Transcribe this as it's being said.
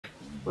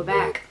We're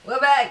back. We're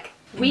back.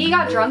 We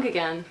got drunk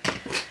again.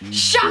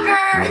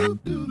 Shocker!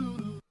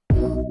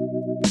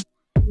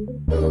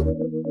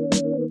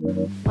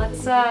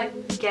 Let's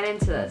get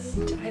into this.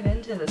 Dive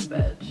into this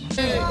bitch.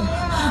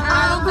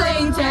 I'm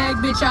playing tag,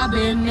 bitch, I've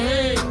been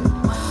there.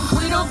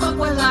 We don't fuck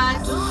with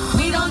lies,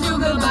 we don't do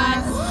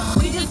goodbyes.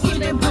 We just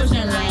keep it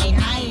pushing like,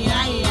 aye,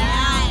 aye,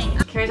 aye.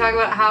 Can we talk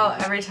about how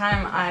every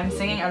time I'm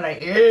singing, I'm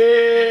like,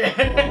 yeah.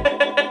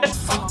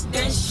 Fuck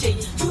that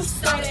shit. You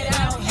started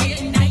out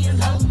hating, now you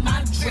love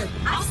my drip.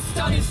 I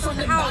started from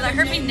the bottom, that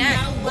hurt me neck.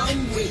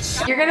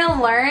 You're gonna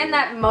learn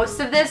that most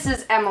of this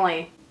is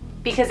Emily.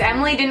 Because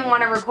Emily didn't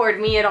want to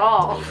record me at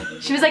all.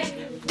 She was like,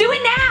 do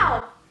it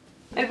now!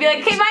 I'd be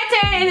like, okay, my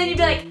turn, and then you'd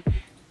be like,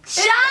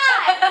 shots!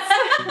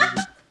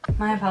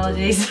 My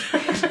apologies.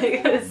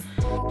 Because,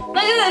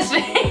 look at this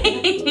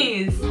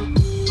face!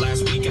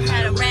 Last week I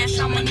had a rash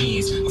on my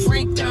knees. I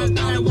freaked out,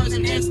 thought it was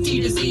an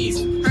ST disease,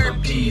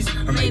 herpes,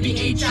 or maybe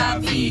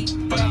HIV.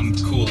 But I'm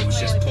cool, it was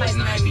just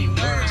poison ivy.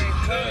 Word,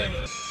 good.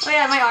 Oh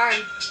yeah, my arm.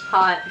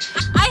 Hot.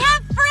 I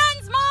have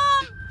friends,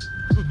 Mom!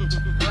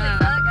 I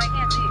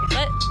can't see.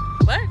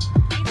 What?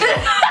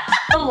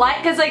 The light,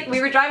 because like we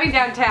were driving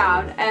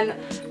downtown and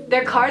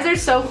their cars are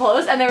so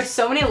close and there were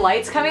so many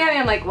lights coming at me.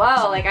 I'm like,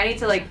 wow, like I need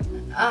to like,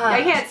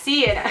 I can't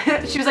see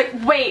it. She was like,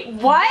 wait,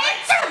 what?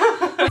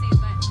 We're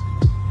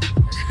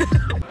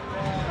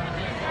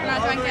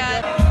not drunk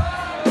yet.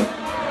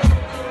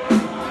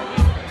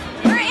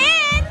 We're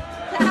in!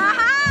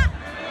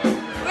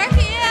 We're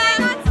here!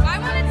 Why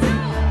won't it do?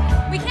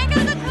 We can't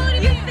get a good quality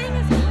video. Thing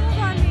is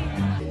cold on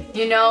me.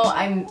 You know,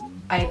 I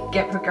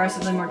get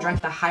progressively more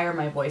drunk the higher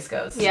my voice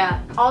goes. Yeah.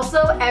 Also,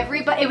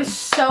 everybody, it was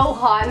so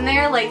hot in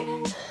there, like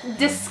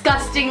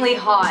disgustingly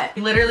hot.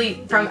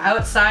 Literally from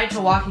outside to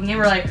walking in,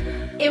 we're like,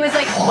 It was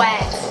like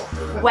wet,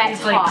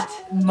 it's like hot,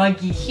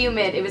 muggy,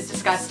 humid. It was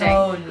disgusting.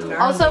 so gnarly.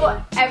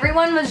 Also,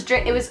 everyone was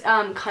it was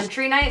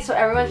country night, so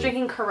everyone's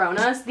drinking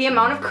Coronas. The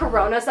amount of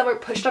Coronas that were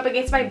pushed up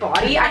against my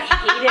body, I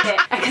hated it.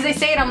 Because I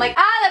say it, I'm like,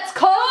 that's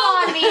cold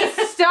on me.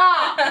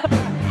 Stop.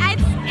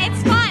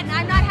 It's fun.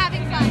 I'm not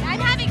having fun. I'm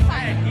having fun.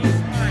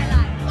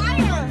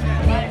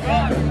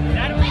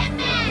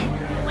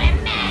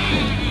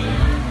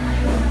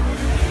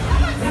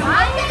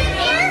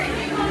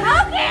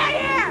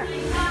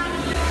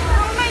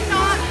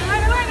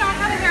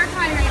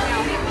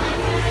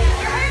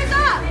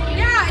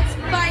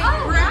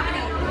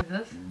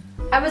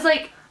 I was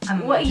like,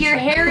 what? Your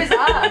hair is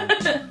up.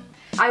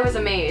 I was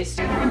amazed.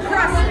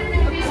 Impressive!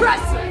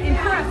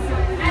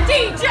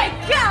 DJ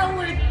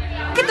Khaled!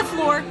 Get the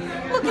floor.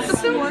 Look at the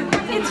floor.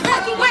 It's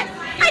fucking wet.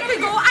 I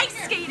could go ice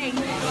skating.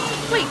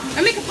 Wait,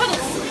 I'm making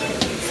puddles.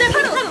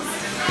 Puddles.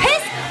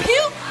 Piss,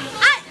 puke,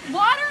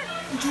 water,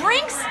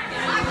 drinks,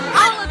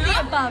 all of the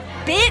above,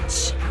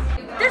 bitch.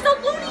 There's a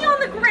loony on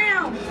the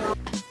ground.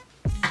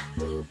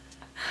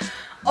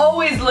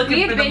 always looking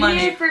We for had the been money.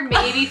 here for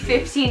maybe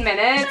 15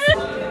 minutes.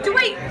 Do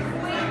I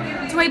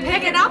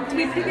pick it up? Do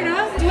we pick it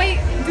up? Do I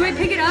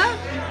pick it up?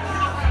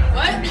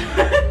 What?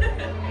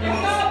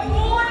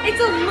 It's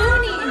a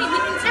loony. I mean, we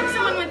can tip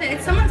someone with it.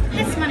 It's someone's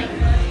piss money.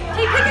 Can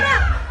you pick it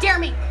up? Dare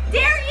me.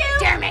 Dare you?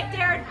 Dare me.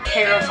 Dare.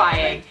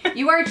 Terrifying.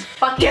 You are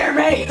fucking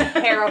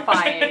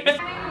terrifying.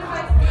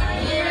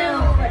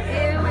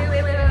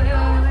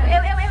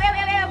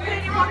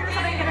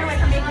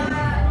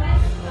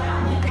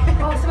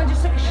 Oh, someone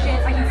just took a shit.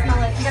 I can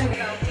smell it. You gotta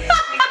go.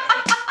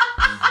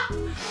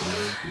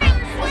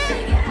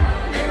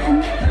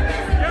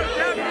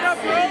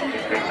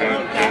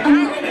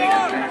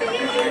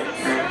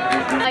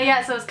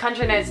 Yeah, so it's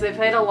country night, so they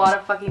played a lot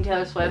of fucking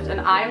Taylor Swift, and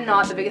I'm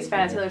not the biggest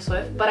fan of Taylor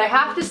Swift, but I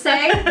have to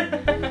say,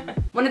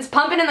 when it's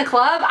pumping in the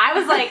club, I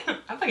was like,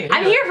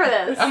 I'm here for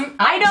this.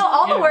 I know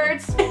all the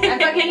words. I'm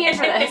fucking here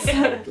for this.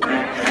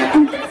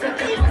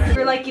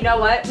 We're like, you know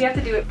what? We have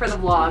to do it for the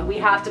vlog. We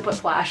have to put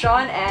Flash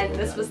on, and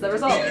this was the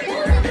result.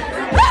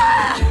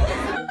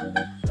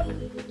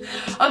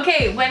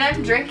 Okay, when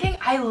I'm drinking,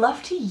 I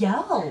love to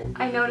yell.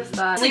 I noticed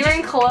that. We were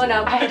in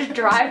Kelowna. I had to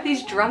drive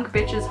these drunk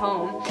bitches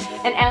home.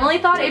 And Emily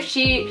thought if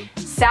she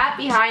sat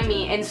behind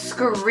me and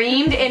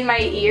screamed in my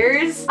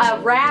ears a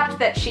rap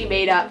that she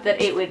made up,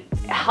 that it would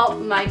help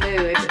my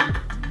mood.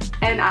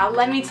 And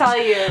let me tell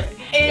you,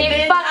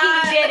 it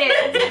fucking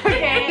didn't.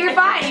 Okay? You're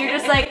fine. You're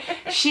just like,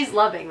 she's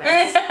loving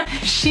this.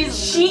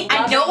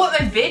 I know what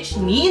my bitch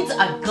needs.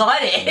 I got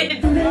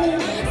it.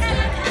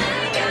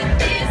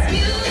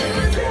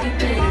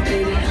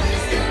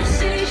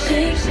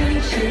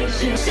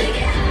 We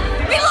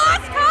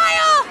lost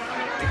Kyle!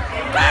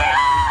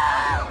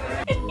 Kyle!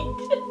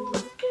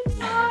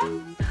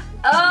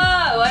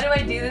 Oh, why do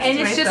I do this And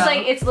to it's just myself?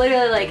 like, it's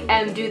literally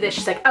like, do this.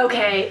 She's like,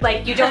 okay.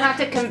 Like, you don't have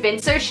to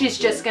convince her. She's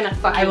just gonna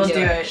fucking I will do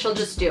it. She'll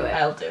just do it.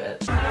 I'll do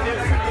it.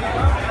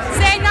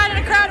 Saying that in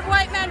a crowd of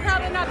white men,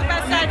 probably not the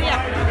best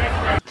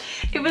idea.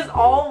 It was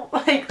all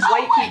like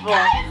white people.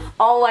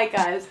 All white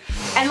guys.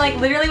 And like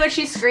literally when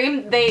she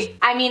screamed,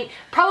 I mean,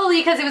 probably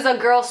because it was a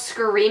girl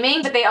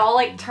screaming, but they all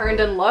like turned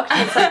and looked.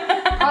 It's like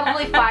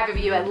probably 5 of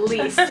you at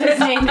least is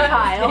named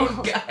Kyle.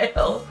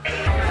 Kyle.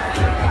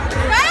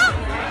 Well,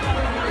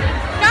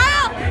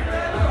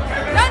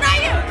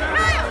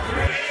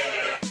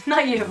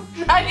 Not you.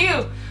 Not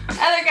you.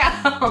 Other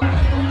cow.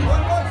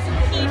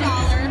 $50.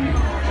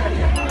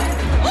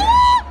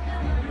 Oh!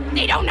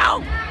 They don't know.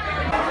 What?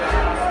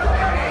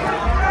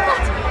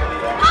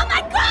 Oh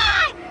my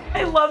God!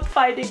 I love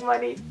finding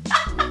money.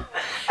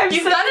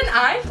 You've got an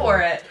eye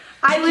for it.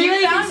 I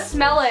literally found- can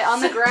smell it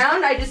on the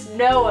ground. I just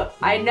know it.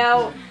 I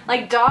know.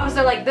 Like dogs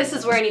are like, this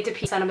is where I need to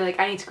pee. And I'll be like,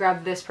 I need to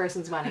grab this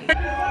person's money.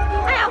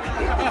 Ow!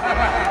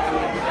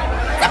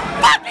 It's a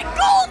fucking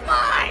gold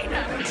mine!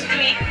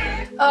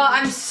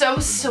 I'm so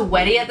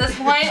sweaty at this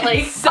point.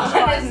 Like, So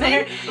hot in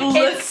there.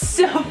 It's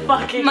so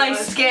fucking my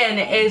gross. skin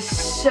is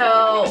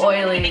so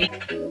oily.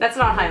 That's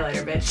not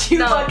highlighter, bitch. You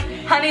No, look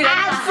honey,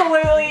 that's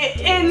absolutely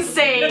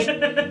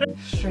insane.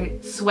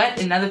 straight sweat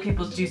in other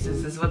people's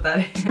juices is what that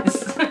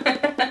is.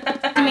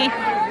 Me.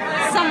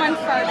 Someone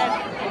farted.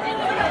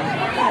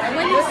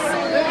 When you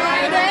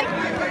farted.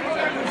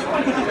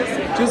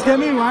 Just give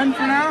me one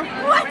for now.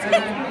 What?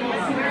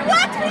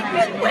 What? We've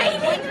been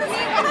waiting.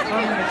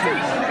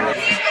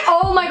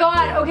 Oh my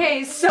god,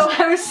 okay, so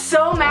I was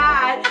so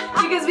mad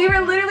because we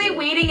were literally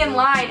waiting in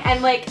line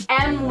and like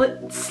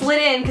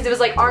slid in because it was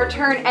like our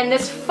turn and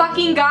this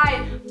fucking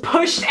guy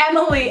pushed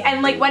Emily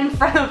and like went in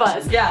front of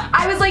us. Yeah.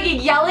 I was like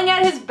yelling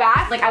at his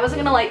back, like I wasn't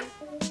gonna like,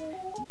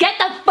 get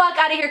the fuck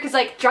out of here because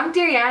like drunk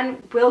Darianne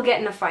will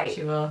get in a fight.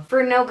 She will.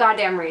 For no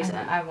goddamn reason.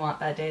 I want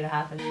that day to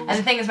happen. And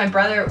the thing is, my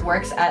brother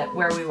works at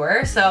where we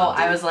were, so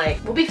I was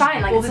like, We'll be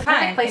fine, like we'll it's be a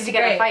perfect fine. place It'd to be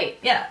get in great. a fight.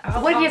 Yeah.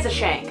 What if he has a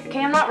shank?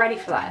 Okay, I'm not ready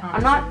for that.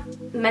 I'm not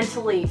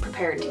mentally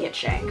prepared to get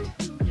shanked.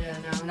 Yeah,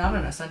 no, not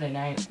on a Sunday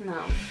night.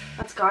 No,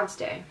 that's God's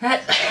day.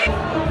 that,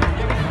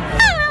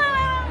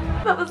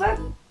 What was that?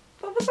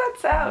 What was that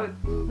sound?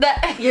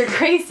 You're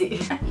crazy.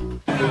 If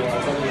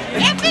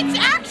it's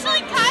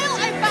actually Kyle,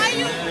 I buy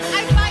you a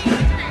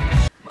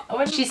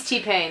drink. She's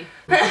T-Pain.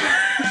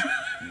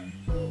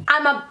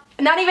 I'm a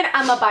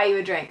buy you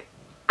a drink.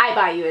 I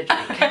buy you a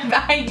drink. I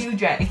buy you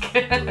drink.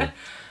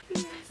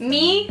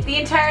 Me, the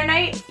entire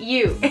night,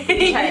 you,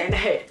 the entire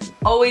night.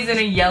 Always in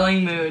a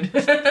yelling mood.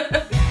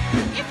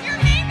 If your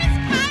name is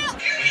Kyle.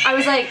 I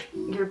was like,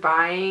 you're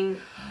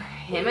buying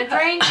him a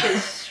drink?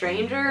 His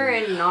stranger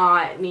and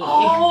not me.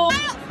 Oh.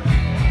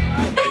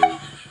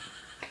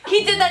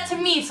 He did that to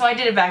me, so I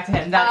did it back to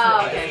him. That's Oh,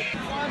 what it okay.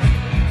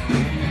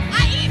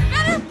 I eat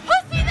better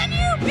pussy than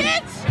you,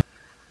 bitch!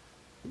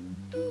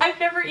 is. I've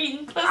never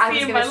eaten I pussy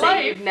was in gonna my say,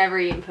 life. you've never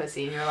eaten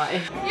pussy in your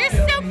life. You're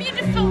so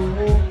beautiful.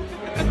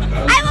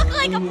 I look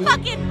like a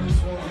fucking...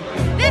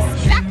 This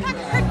backpack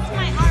hurts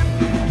my arm.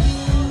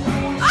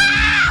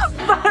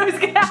 Ah! I was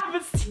gonna have a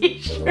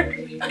t-shirt.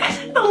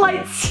 The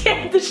light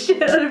scared the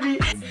shit out of me.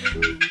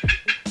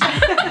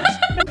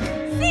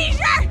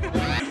 Seizure!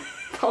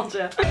 Told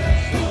ya.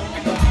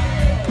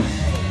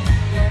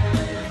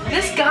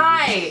 This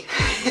guy.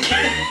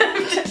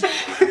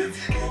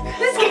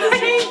 This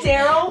guy's named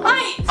Daryl.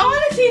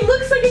 Honestly, he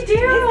looks like a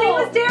Daryl. His name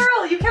was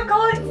Daryl. You kept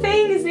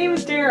saying his name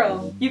was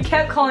Daryl. You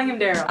kept calling him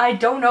Daryl. I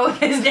don't know if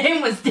his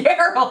name was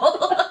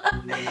Daryl.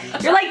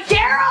 You're like,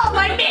 Daryl,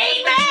 my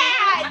main man!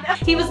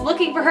 He was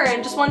looking for her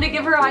and just wanted to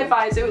give her high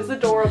fives. It was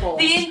adorable.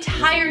 The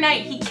entire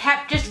night, he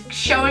kept just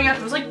showing up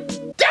and was like,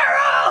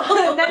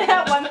 Daryl! And then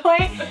at one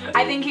point,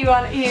 I think he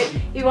wanted a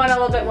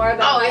little bit more of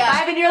that high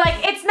five, and you're like,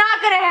 it's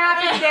not gonna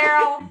happen,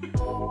 Daryl.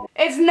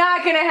 It's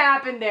not gonna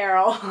happen,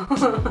 Daryl.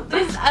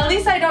 At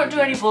least I don't do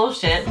any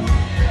bullshit.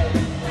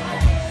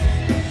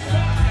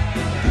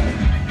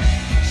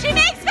 She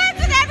makes friends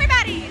with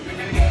everybody!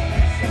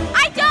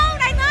 I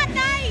don't! I'm not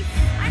nice!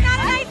 I'm not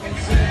a nice...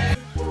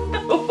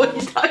 What are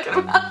you talking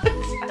about?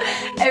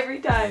 Every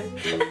time.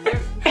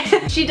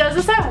 She does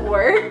this at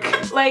work.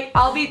 Like,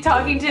 I'll be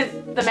talking to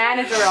the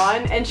manager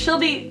and she'll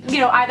be, you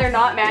know, either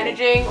not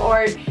managing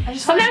or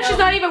sometimes she's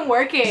not even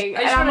working.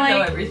 I just and I'm want to know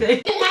like,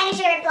 everything.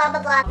 Manager, blah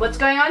blah blah. what's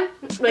going on?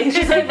 Like,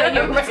 she's like,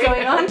 what's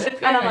going on?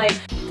 And I'm like,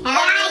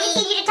 I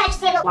need you to touch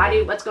the table.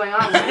 what's going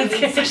on? Why do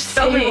you need to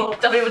Tell me table?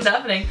 what's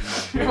happening.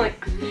 I'm like,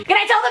 can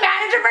I tell the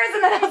manager first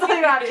and then I'll tell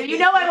you after? You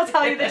know I will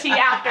tell you the tea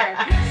after.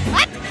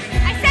 What?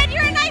 I said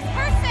you're a nice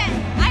person!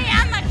 I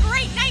am a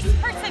great nice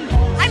person!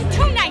 I'm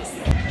too nice!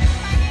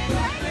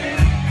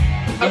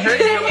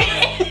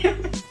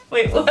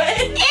 Wait, what?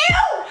 Ew!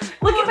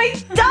 Look at my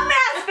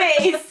dumbass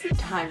face!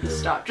 Time to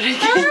stop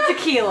drinking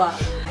tequila.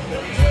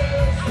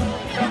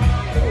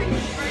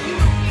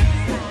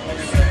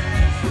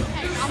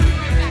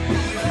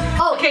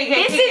 Okay,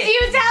 This is you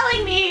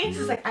telling me! This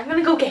is like, I'm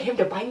gonna go get him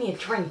to buy me a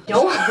drink.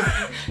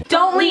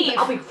 Don't Leave.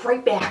 I'll be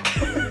right back.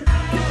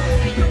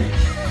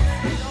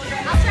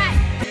 I'll try.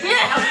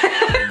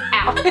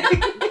 Ow.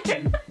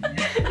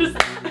 Just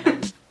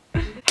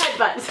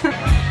headbutts.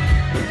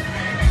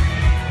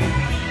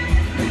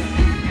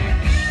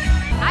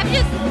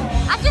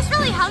 I'm just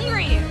really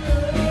hungry.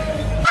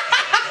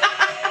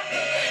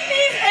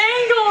 These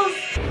angles.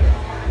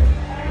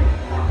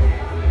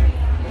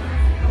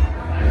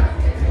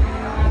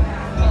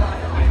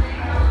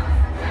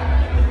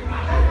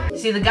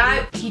 See, the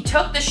guy, he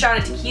took the shot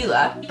of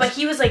tequila, but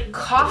he was like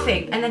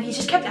coughing, and then he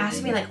just kept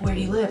asking me like, where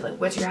do you live? Like,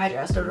 what's your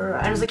address? And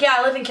I was like, yeah,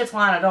 I live in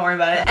Kitsilano, don't worry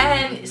about it.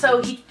 And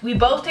so we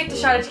both take the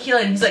shot of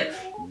tequila, and he's like,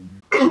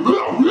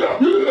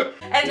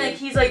 and like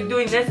he's like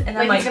doing this, and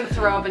I'm like he's gonna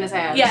throw up in his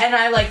hand. Yeah, and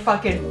I like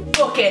fucking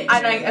book it.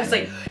 And I was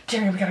like,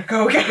 Jerry, we gotta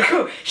go, we gotta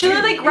go. She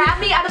literally grabbed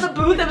me out of the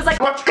booth and was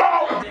like, let's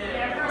go!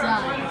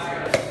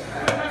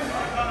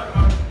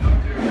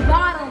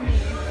 Bottle me.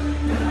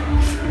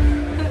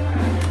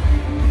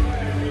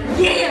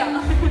 Yeah!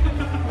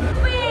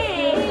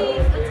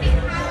 Twig.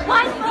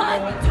 One more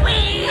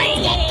twig. Let's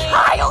get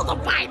Kyle to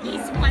buy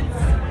these ones.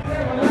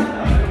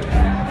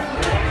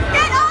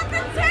 Get off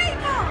the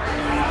table!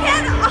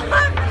 Get off the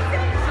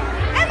table!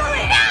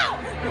 Emily,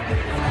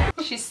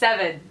 no! She's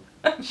 7.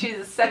 She's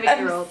a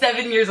 7-year-old. I'm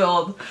 7 years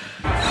old.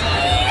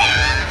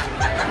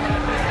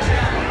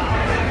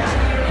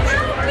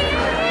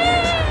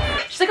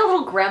 She's like a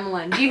little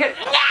gremlin. Do you hear?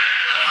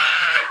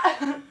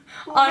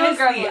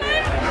 Honestly.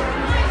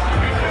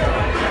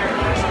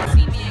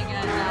 See me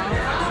again now.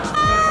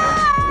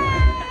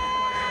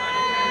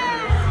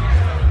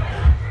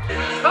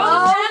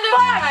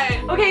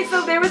 Okay,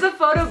 so there was a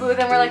photo booth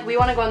and we're like, we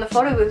want to go in the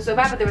photo booth so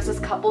bad, but there was this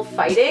couple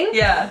fighting.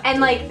 Yeah. And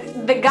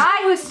like, the guy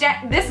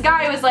this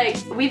guy was like,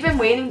 we've been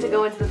waiting to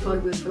go into the photo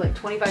booth for like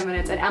 25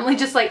 minutes, and Emily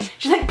just like,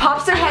 she like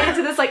pops her head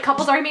into this like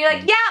couple's argument,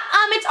 like, yeah,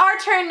 it's our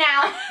turn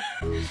now.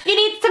 You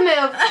need to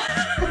move.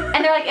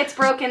 And they're like, it's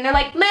broken. They're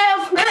like,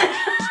 move.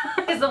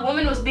 Because the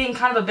woman was being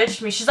kind of a bitch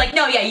to me. She's like,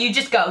 no, yeah, you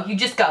just go. You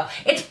just go.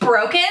 It's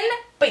broken,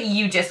 but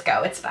you just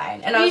go. It's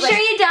fine. And I was you like,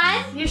 sure you're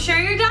done? You sure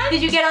you're done?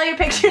 Did you get all your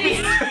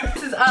pictures?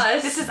 This is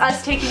us. This is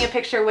us taking a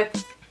picture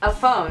with a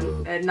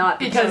phone and not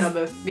Because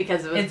photo booth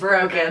because it was it's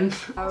broken.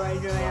 Alright,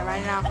 doing it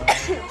right now.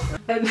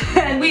 And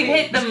then we've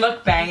hit the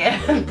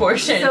mukbang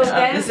portion of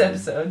this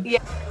episode.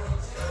 Yeah.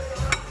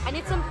 I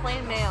need some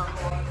plain mayo.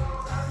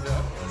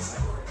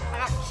 I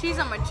got cheese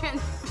on my chin.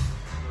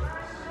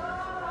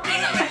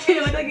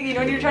 You look like, you know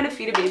when you're trying to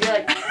feed a baby,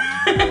 like.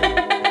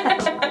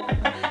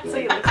 So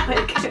you look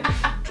like. Standing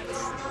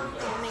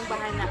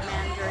behind that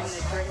man during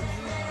the drink.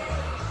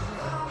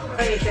 I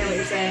don't understand what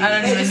you're saying. I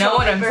don't even know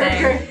what I'm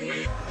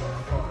saying.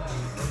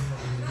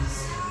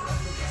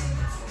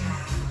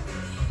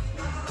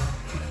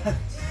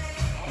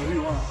 What do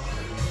you want?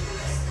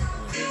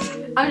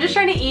 I'm just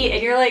trying to eat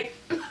and you're like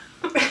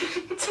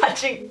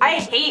touching. I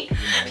hate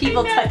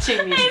people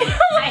touching me.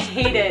 I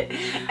hate it.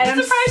 And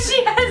I'm surprised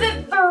she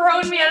hasn't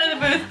thrown me out of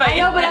the booth by I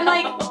know, but I'm now.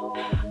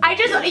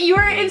 like, you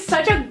were in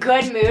such a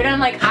good mood and I'm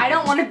like, I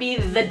don't want to be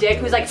the dick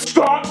who's like,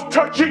 Stop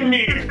touching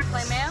me!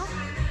 Plain mayo?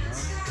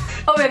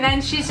 oh, and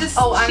then she's just,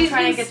 she's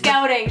trying been to get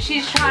scouting.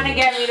 She's trying to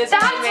get me this.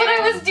 That's what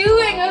I was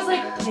doing. I was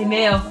like, plain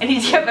mayo. I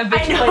need to get my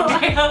bitch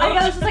plain mayo. I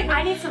was just like,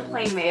 I need some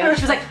plain mayo. And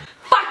she was like,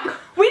 fuck,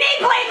 we need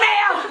plain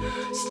mayo!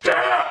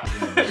 Stop!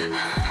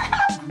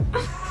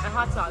 And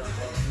hot sauce.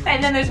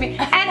 And then there's me,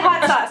 and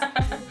hot sauce.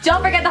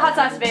 Don't forget the hot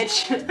sauce,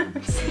 bitch.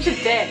 I'm such a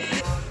dick.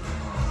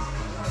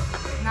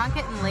 Not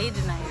getting laid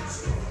tonight.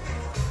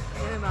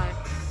 Neither am I.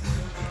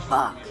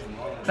 Fuck.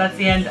 That's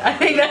the end. I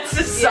think that's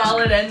a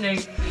solid ending.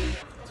 It's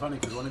funny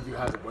because one of you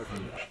has a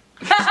boyfriend.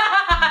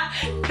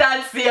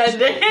 That's the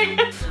ending.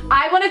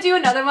 I want to do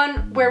another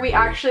one where we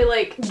actually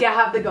like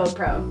have the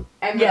GoPro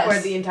and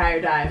record the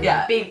entire time.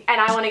 Yeah. And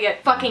I want to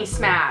get fucking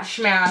smashed.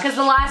 Smashed. Because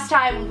the last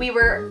time we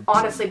were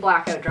honestly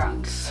blackout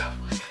drunk. So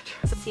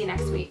see you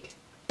next week.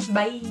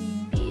 Bye.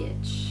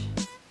 Bitch.